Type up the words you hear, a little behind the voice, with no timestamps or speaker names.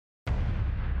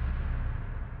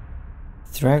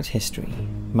Throughout history,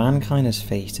 mankind has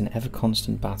faced an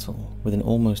ever-constant battle with an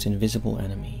almost invisible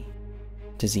enemy,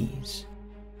 disease.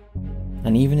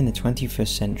 And even in the 21st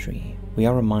century, we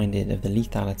are reminded of the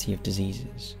lethality of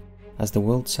diseases as the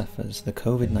world suffers the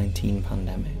COVID-19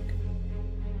 pandemic.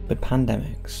 But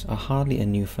pandemics are hardly a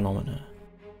new phenomena,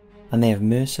 and they have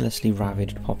mercilessly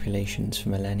ravaged populations for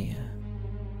millennia.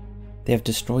 They have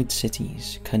destroyed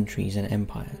cities, countries, and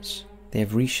empires. They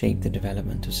have reshaped the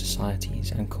development of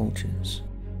societies and cultures.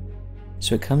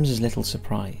 So it comes as little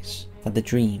surprise that the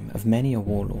dream of many a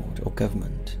warlord or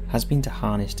government has been to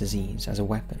harness disease as a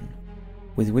weapon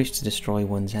with which to destroy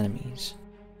one's enemies.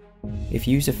 If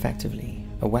used effectively,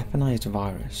 a weaponized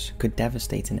virus could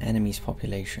devastate an enemy's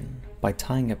population by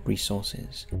tying up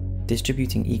resources,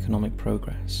 distributing economic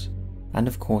progress, and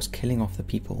of course killing off the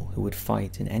people who would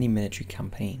fight in any military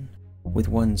campaign with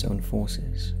one's own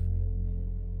forces.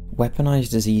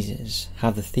 Weaponized diseases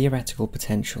have the theoretical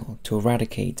potential to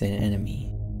eradicate an enemy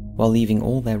while leaving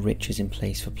all their riches in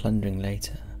place for plundering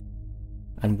later.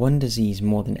 And one disease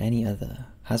more than any other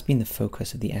has been the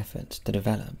focus of the effort to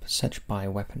develop such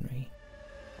bioweaponry: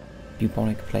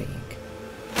 bubonic plague.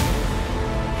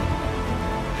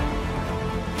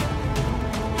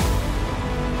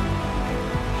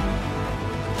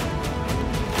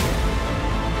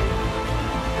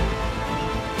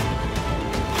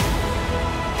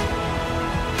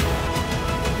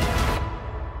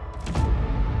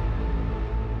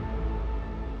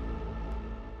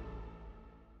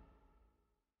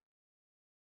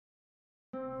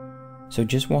 So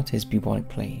just what is bubonic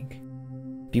plague?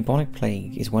 Bubonic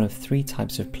plague is one of three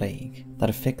types of plague that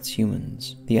affects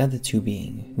humans, the other two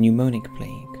being pneumonic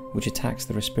plague, which attacks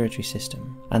the respiratory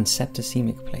system, and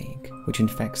septicemic plague, which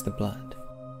infects the blood.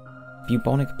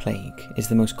 Bubonic plague is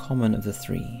the most common of the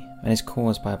three and is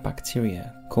caused by a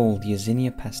bacteria called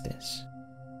Yersinia pestis,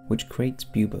 which creates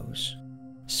buboes,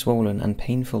 swollen and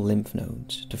painful lymph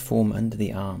nodes to form under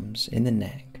the arms, in the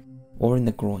neck, or in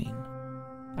the groin.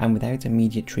 And without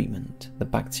immediate treatment, the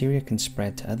bacteria can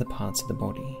spread to other parts of the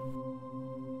body.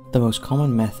 The most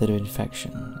common method of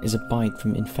infection is a bite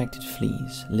from infected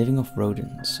fleas living off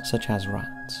rodents such as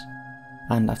rats,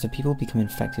 and after people become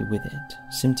infected with it,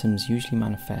 symptoms usually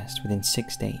manifest within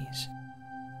 6 days,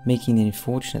 making the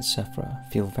unfortunate sufferer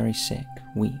feel very sick,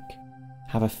 weak,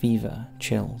 have a fever,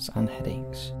 chills and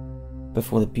headaches,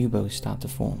 before the buboes start to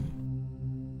form.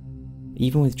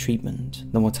 Even with treatment,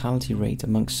 the mortality rate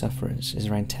amongst sufferers is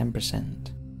around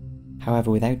 10%.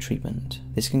 However, without treatment,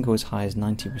 this can go as high as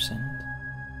 90%.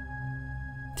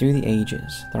 Through the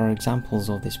ages, there are examples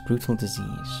of this brutal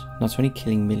disease, not only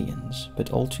killing millions, but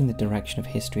altering the direction of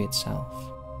history itself.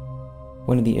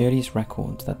 One of the earliest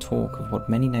records that talk of what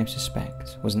many now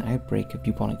suspect was an outbreak of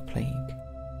bubonic plague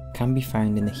can be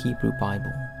found in the Hebrew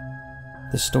Bible.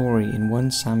 The story in 1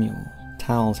 Samuel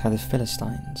tells how the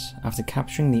Philistines, after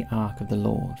capturing the Ark of the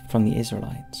Lord from the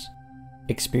Israelites,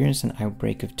 experienced an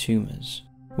outbreak of tumours,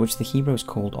 which the Hebrews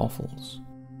called offals,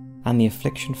 and the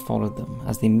affliction followed them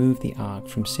as they moved the Ark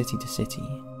from city to city.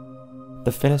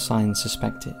 The Philistines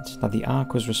suspected that the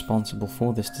Ark was responsible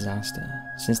for this disaster,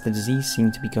 since the disease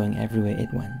seemed to be going everywhere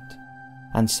it went,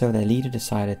 and so their leader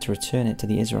decided to return it to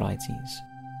the Israelites,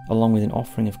 along with an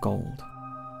offering of gold.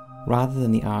 Rather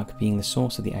than the Ark being the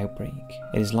source of the outbreak,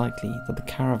 it is likely that the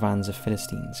caravans of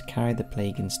Philistines carried the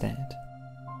plague instead.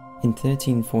 In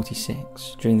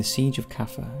 1346, during the siege of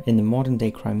Kaffa in the modern-day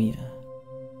Crimea,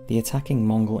 the attacking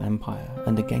Mongol Empire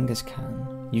under Genghis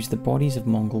Khan used the bodies of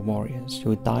Mongol warriors who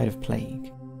had died of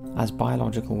plague as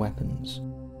biological weapons,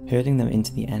 hurling them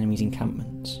into the enemy's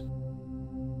encampments.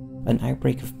 An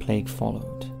outbreak of plague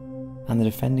followed, and the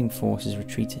defending forces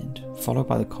retreated, followed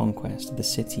by the conquest of the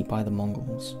city by the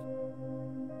Mongols.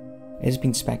 It has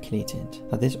been speculated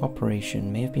that this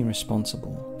operation may have been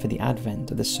responsible for the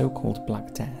advent of the so-called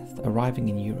Black Death arriving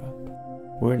in Europe,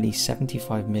 where at least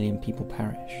 75 million people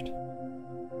perished.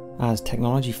 As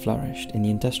technology flourished in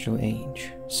the industrial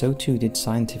age, so too did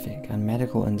scientific and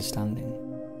medical understanding,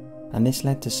 and this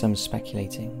led to some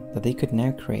speculating that they could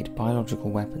now create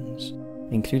biological weapons,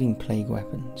 including plague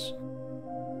weapons.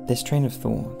 This train of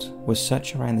thought was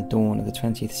such around the dawn of the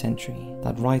 20th century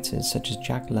that writers such as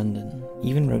Jack London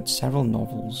even wrote several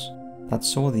novels that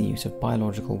saw the use of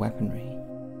biological weaponry.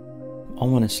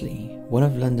 Ominously, one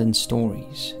of London's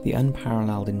stories, The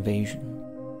Unparalleled Invasion,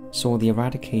 saw the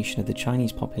eradication of the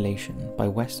Chinese population by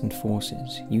Western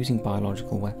forces using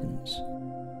biological weapons.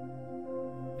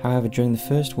 However, during the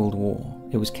First World War,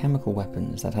 it was chemical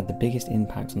weapons that had the biggest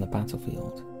impact on the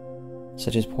battlefield,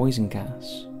 such as poison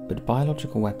gas, but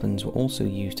biological weapons were also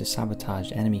used to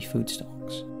sabotage enemy food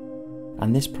stocks,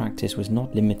 and this practice was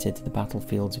not limited to the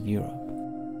battlefields of Europe.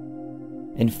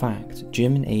 In fact,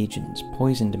 German agents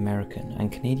poisoned American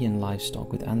and Canadian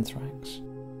livestock with anthrax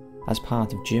as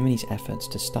part of Germany's efforts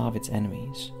to starve its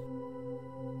enemies.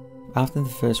 After the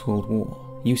First World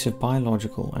War, use of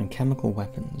biological and chemical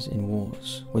weapons in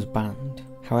wars was banned.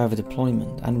 However,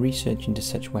 deployment and research into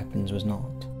such weapons was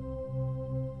not.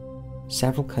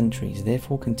 Several countries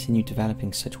therefore continued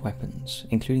developing such weapons,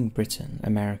 including Britain,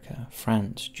 America,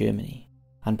 France, Germany,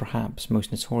 and perhaps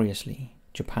most notoriously,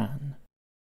 Japan.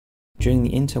 During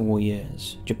the interwar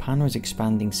years, Japan was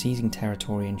expanding, seizing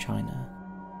territory in China.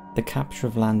 The capture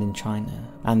of land in China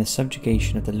and the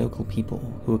subjugation of the local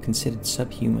people who were considered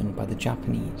subhuman by the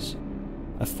Japanese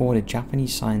afforded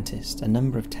Japanese scientists a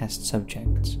number of test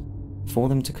subjects for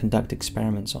them to conduct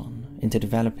experiments on into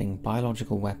developing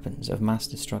biological weapons of mass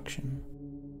destruction.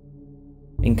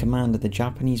 In command of the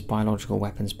Japanese biological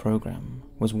weapons program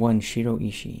was one Shiro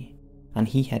Ishii, and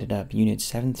he headed up Unit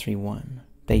 731,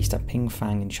 based at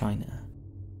Pingfang in China.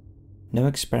 No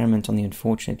experiment on the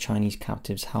unfortunate Chinese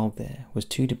captives held there was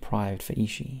too deprived for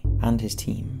Ishii and his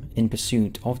team in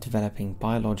pursuit of developing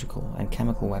biological and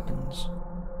chemical weapons.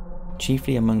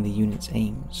 Chiefly among the unit's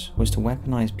aims was to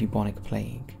weaponize bubonic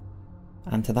plague,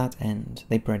 and to that end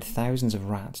they bred thousands of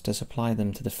rats to supply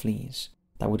them to the fleas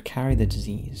that would carry the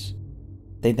disease.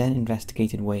 They then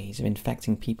investigated ways of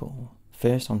infecting people,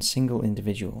 first on single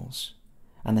individuals,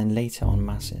 and then later on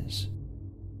masses.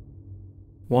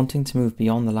 Wanting to move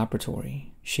beyond the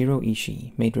laboratory, Shiro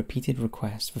Ishii made repeated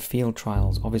requests for field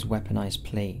trials of his weaponized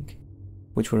plague,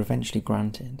 which were eventually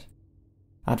granted.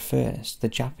 At first, the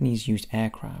Japanese used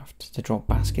aircraft to drop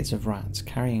baskets of rats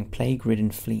carrying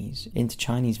plague-ridden fleas into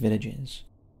Chinese villages,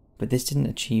 but this didn't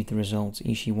achieve the results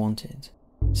Ishii wanted,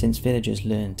 since villagers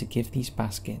learned to give these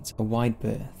baskets a wide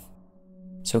berth.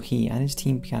 So he and his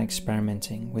team began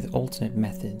experimenting with alternate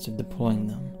methods of deploying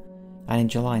them, and in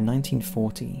July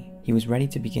 1940, he was ready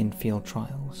to begin field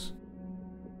trials.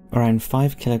 Around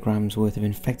 5 kilograms worth of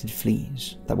infected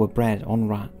fleas that were bred on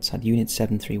rats at Unit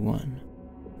 731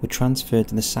 were transferred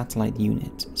to the satellite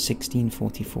Unit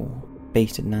 1644,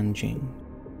 based at Nanjing.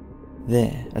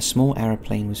 There, a small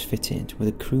aeroplane was fitted with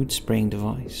a crude spraying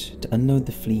device to unload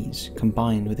the fleas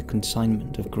combined with a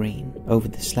consignment of grain over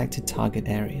the selected target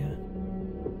area.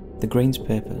 The grain's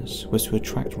purpose was to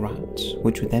attract rats,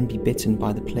 which would then be bitten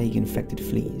by the plague-infected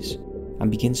fleas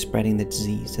and begin spreading the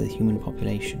disease to the human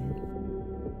population.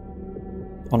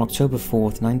 On October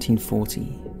 4th,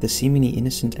 1940, the seemingly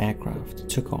innocent aircraft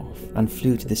took off and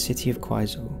flew to the city of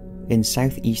Kuaizhou in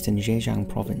southeastern Zhejiang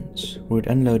province, where it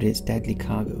unloaded its deadly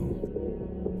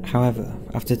cargo. However,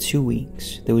 after 2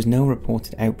 weeks, there was no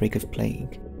reported outbreak of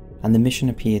plague, and the mission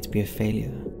appeared to be a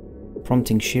failure,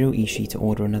 prompting Shiro Ishii to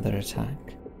order another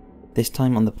attack, this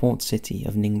time on the port city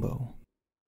of Ningbo.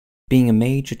 Being a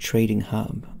major trading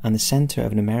hub and the center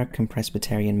of an American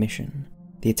Presbyterian mission,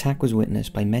 the attack was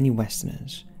witnessed by many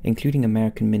Westerners, including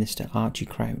American Minister Archie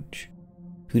Crouch,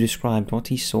 who described what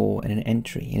he saw in an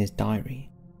entry in his diary,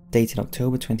 dated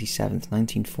October 27,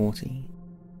 1940.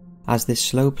 As this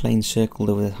slow plane circled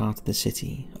over the heart of the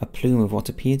city, a plume of what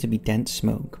appeared to be dense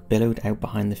smoke billowed out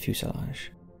behind the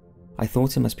fuselage. I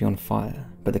thought it must be on fire,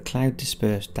 but the cloud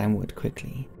dispersed downward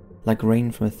quickly, like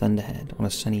rain from a thunderhead on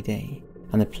a sunny day,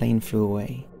 and the plane flew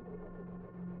away.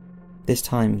 This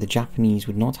time, the Japanese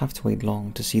would not have to wait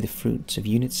long to see the fruits of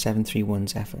Unit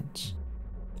 731's efforts.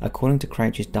 According to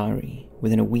Crouch's diary,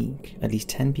 within a week, at least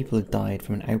 10 people had died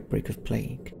from an outbreak of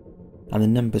plague, and the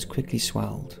numbers quickly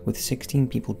swelled, with 16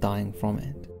 people dying from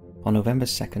it, on November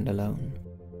 2nd alone.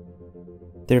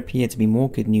 There appeared to be more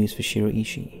good news for Shiro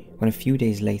Ishii when a few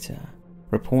days later,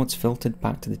 reports filtered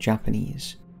back to the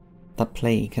Japanese that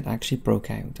plague had actually broke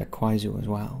out at Kuaizhou as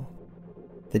well.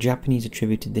 The Japanese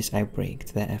attributed this outbreak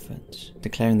to their efforts,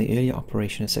 declaring the earlier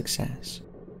operation a success,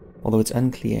 although it's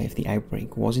unclear if the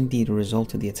outbreak was indeed a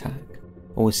result of the attack,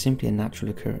 or was simply a natural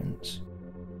occurrence.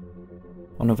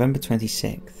 On November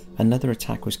 26th, another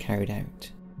attack was carried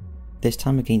out, this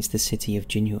time against the city of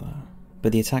Jinhua,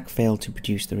 but the attack failed to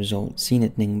produce the result seen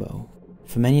at Ningbo.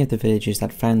 For many of the villages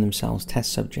that found themselves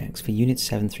test subjects for Unit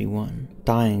 731,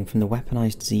 dying from the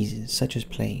weaponized diseases such as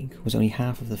plague was only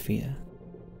half of the fear.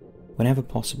 Whenever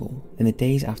possible, in the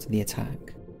days after the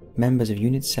attack, members of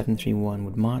Unit 731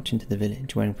 would march into the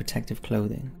village wearing protective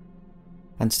clothing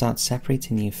and start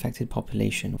separating the infected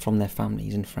population from their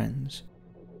families and friends,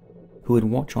 who would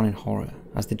watch on in horror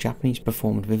as the Japanese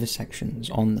performed vivisections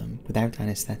on them without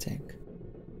anesthetic.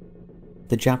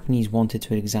 The Japanese wanted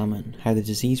to examine how the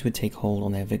disease would take hold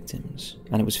on their victims,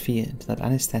 and it was feared that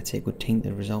anesthetic would taint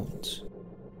the results.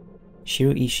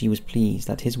 Shiro Ishii was pleased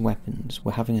that his weapons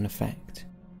were having an effect,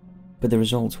 but the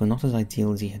results were not as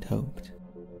ideal as he had hoped.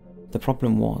 The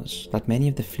problem was that many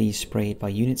of the fleas sprayed by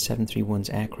Unit 731's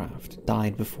aircraft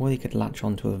died before they could latch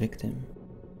onto a victim.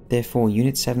 Therefore,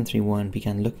 Unit 731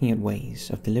 began looking at ways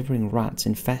of delivering rats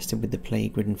infested with the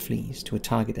plague-ridden fleas to a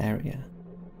target area.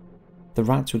 The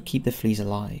rats would keep the fleas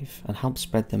alive and help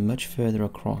spread them much further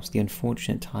across the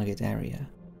unfortunate target area,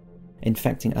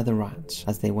 infecting other rats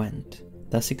as they went,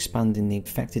 thus expanding the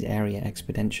infected area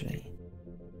exponentially,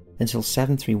 until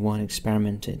 731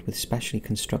 experimented with specially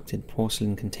constructed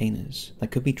porcelain containers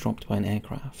that could be dropped by an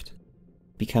aircraft,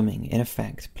 becoming, in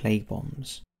effect, plague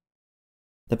bombs.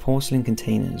 The porcelain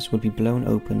containers would be blown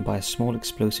open by a small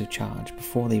explosive charge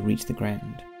before they reached the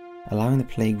ground, allowing the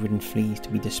plague-ridden fleas to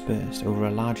be dispersed over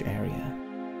a large area,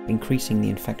 increasing the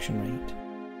infection rate.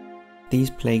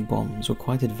 These plague bombs were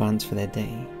quite advanced for their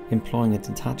day, employing a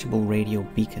detachable radio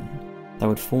beacon that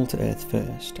would fall to Earth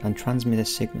first and transmit a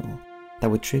signal that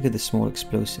would trigger the small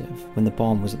explosive when the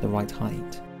bomb was at the right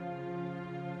height.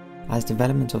 As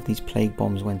development of these plague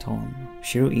bombs went on,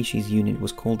 Shiroishi's unit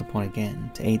was called upon again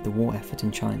to aid the war effort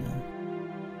in China.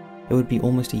 It would be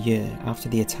almost a year after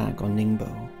the attack on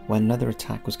Ningbo when another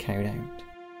attack was carried out.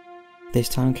 This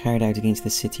time carried out against the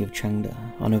city of Chengde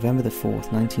on November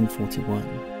 4th, 1941,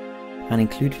 and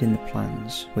included in the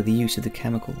plans were the use of the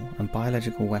chemical and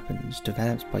biological weapons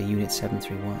developed by Unit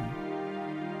 731.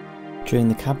 During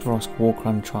the Khabarovsk war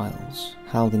crime trials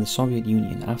held in the Soviet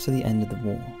Union after the end of the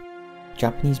war,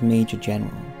 Japanese Major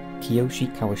General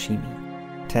Kiyoshi Kawashimi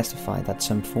testified that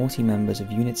some 40 members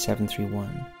of Unit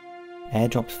 731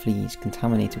 airdropped fleas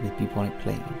contaminated with bubonic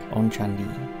plague on Changi,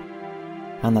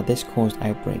 and that this caused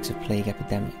outbreaks of plague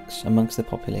epidemics amongst the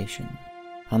population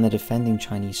and the defending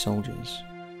Chinese soldiers.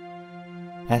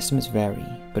 Estimates vary,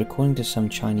 but according to some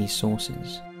Chinese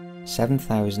sources,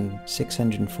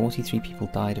 7,643 people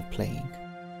died of plague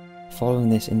following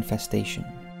this infestation.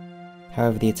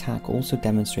 However, the attack also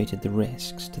demonstrated the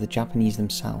risks to the Japanese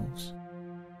themselves,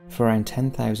 for around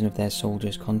 10,000 of their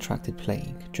soldiers contracted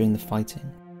plague during the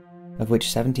fighting, of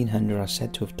which 1,700 are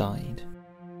said to have died.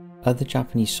 Other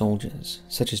Japanese soldiers,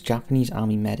 such as Japanese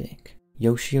Army medic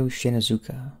Yoshio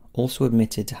Shinazuka, also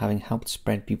admitted to having helped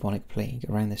spread bubonic plague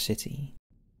around the city.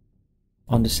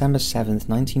 On December 7,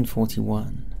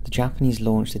 1941, the Japanese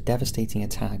launched a devastating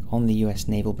attack on the US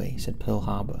naval base at Pearl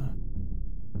Harbor,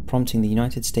 prompting the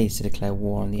United States to declare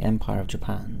war on the Empire of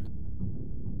Japan.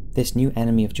 This new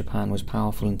enemy of Japan was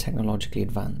powerful and technologically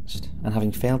advanced, and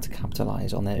having failed to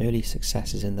capitalize on their early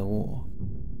successes in the war,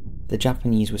 the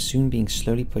Japanese were soon being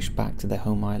slowly pushed back to their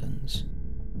home islands.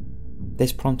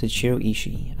 This prompted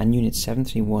Shiroishi and Unit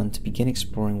 731 to begin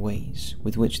exploring ways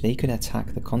with which they could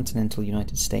attack the continental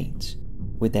United States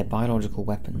with their biological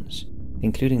weapons,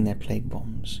 including their plague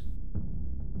bombs.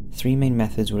 3 main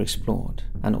methods were explored,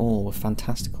 and all were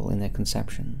fantastical in their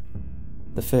conception.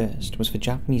 The first was for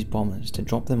Japanese bombers to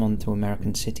drop them onto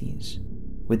American cities,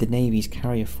 with the Navy's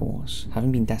carrier force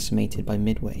having been decimated by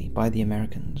Midway by the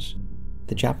Americans.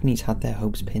 The Japanese had their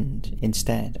hopes pinned,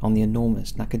 instead, on the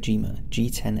enormous Nakajima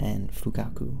G-10N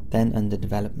Fugaku, then under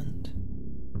development.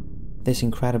 This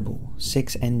incredible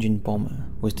 6-engine bomber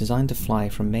was designed to fly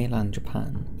from mainland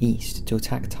Japan east to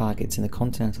attack targets in the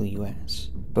continental US,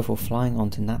 before flying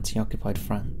on to Nazi-occupied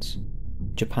France,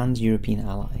 Japan's European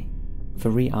ally,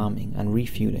 for rearming and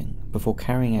refueling before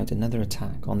carrying out another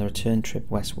attack on the return trip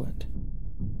westward.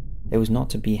 It was not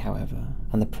to be, however,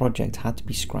 and the project had to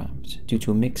be scrapped due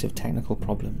to a mix of technical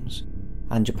problems,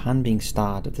 and Japan being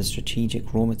starved of the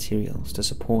strategic raw materials to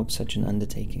support such an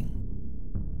undertaking.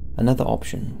 Another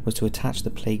option was to attach the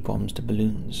plague bombs to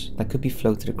balloons that could be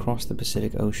floated across the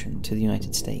Pacific Ocean to the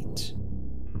United States.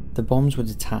 The bombs would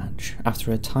detach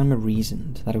after a timer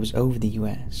reasoned that it was over the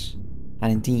US,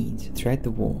 and indeed, throughout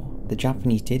the war, the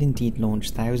Japanese did indeed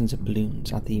launch thousands of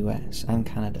balloons at the US and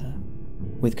Canada,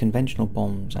 with conventional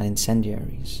bombs and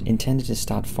incendiaries intended to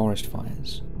start forest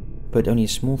fires, but only a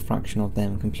small fraction of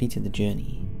them completed the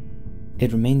journey.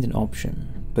 It remained an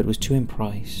option, but was too in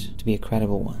price to be a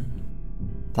credible one.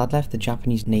 That left the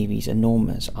Japanese Navy's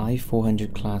enormous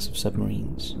I-400 class of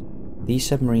submarines. These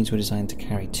submarines were designed to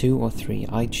carry 2 or 3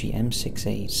 Aichi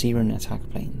M6A Siren attack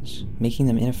planes, making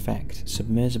them in effect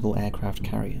submersible aircraft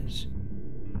carriers.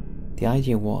 The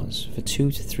idea was for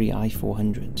 2 to 3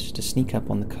 I-400s to sneak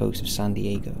up on the coast of San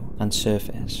Diego and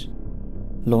surface,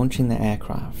 launching their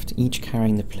aircraft, each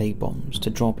carrying the plague bombs to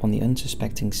drop on the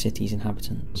unsuspecting city's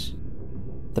inhabitants.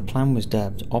 The plan was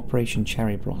dubbed Operation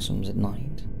Cherry Blossoms at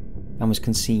Night, and was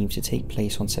conceived to take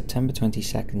place on September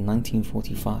 22,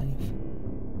 1945.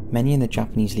 Many in the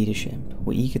Japanese leadership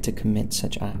were eager to commit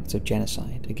such acts of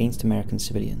genocide against American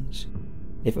civilians,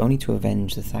 if only to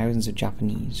avenge the thousands of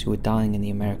Japanese who were dying in the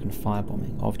American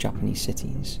firebombing of Japanese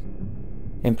cities.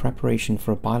 in preparation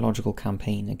for a biological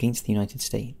campaign against the United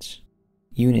States.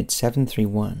 Unit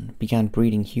 731 began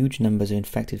breeding huge numbers of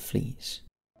infected fleas.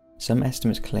 Some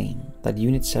estimates claim that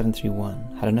Unit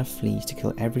 731 had enough fleas to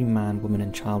kill every man, woman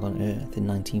and child on Earth in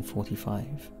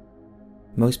 1945.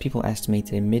 Most people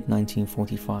estimated in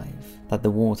mid-1945 that the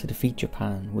war to defeat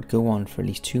Japan would go on for at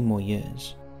least 2 more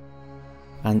years.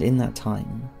 And in that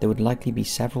time, there would likely be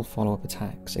several follow-up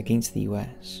attacks against the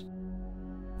US.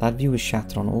 That view was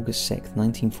shattered on August 6,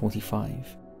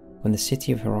 1945, when the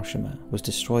city of Hiroshima was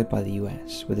destroyed by the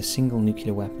US with a single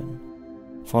nuclear weapon,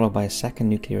 followed by a second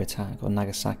nuclear attack on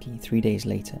Nagasaki 3 days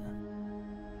later.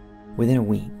 Within a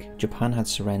week, Japan had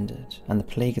surrendered and the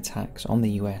plague attacks on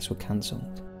the US were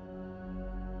cancelled.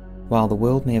 While the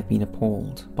world may have been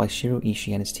appalled by Shiro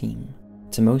Ishii and his team,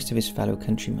 to most of his fellow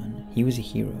countrymen he was a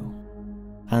hero,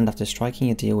 and after striking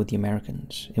a deal with the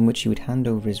Americans in which he would hand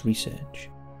over his research,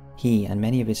 he and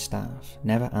many of his staff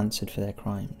never answered for their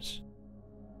crimes.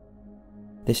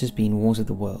 This has been Wars of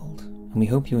the World, and we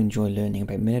hope you enjoy learning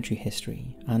about military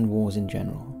history and wars in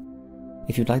general.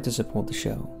 If you'd like to support the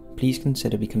show, please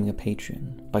consider becoming a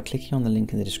patron by clicking on the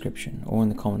link in the description or in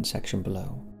the comment section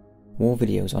below. War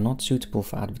videos are not suitable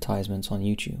for advertisements on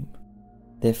YouTube.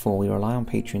 Therefore, we rely on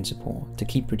Patreon support to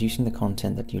keep producing the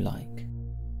content that you like.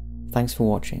 Thanks for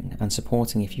watching and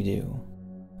supporting if you do,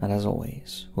 and as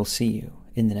always, we'll see you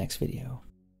in the next video.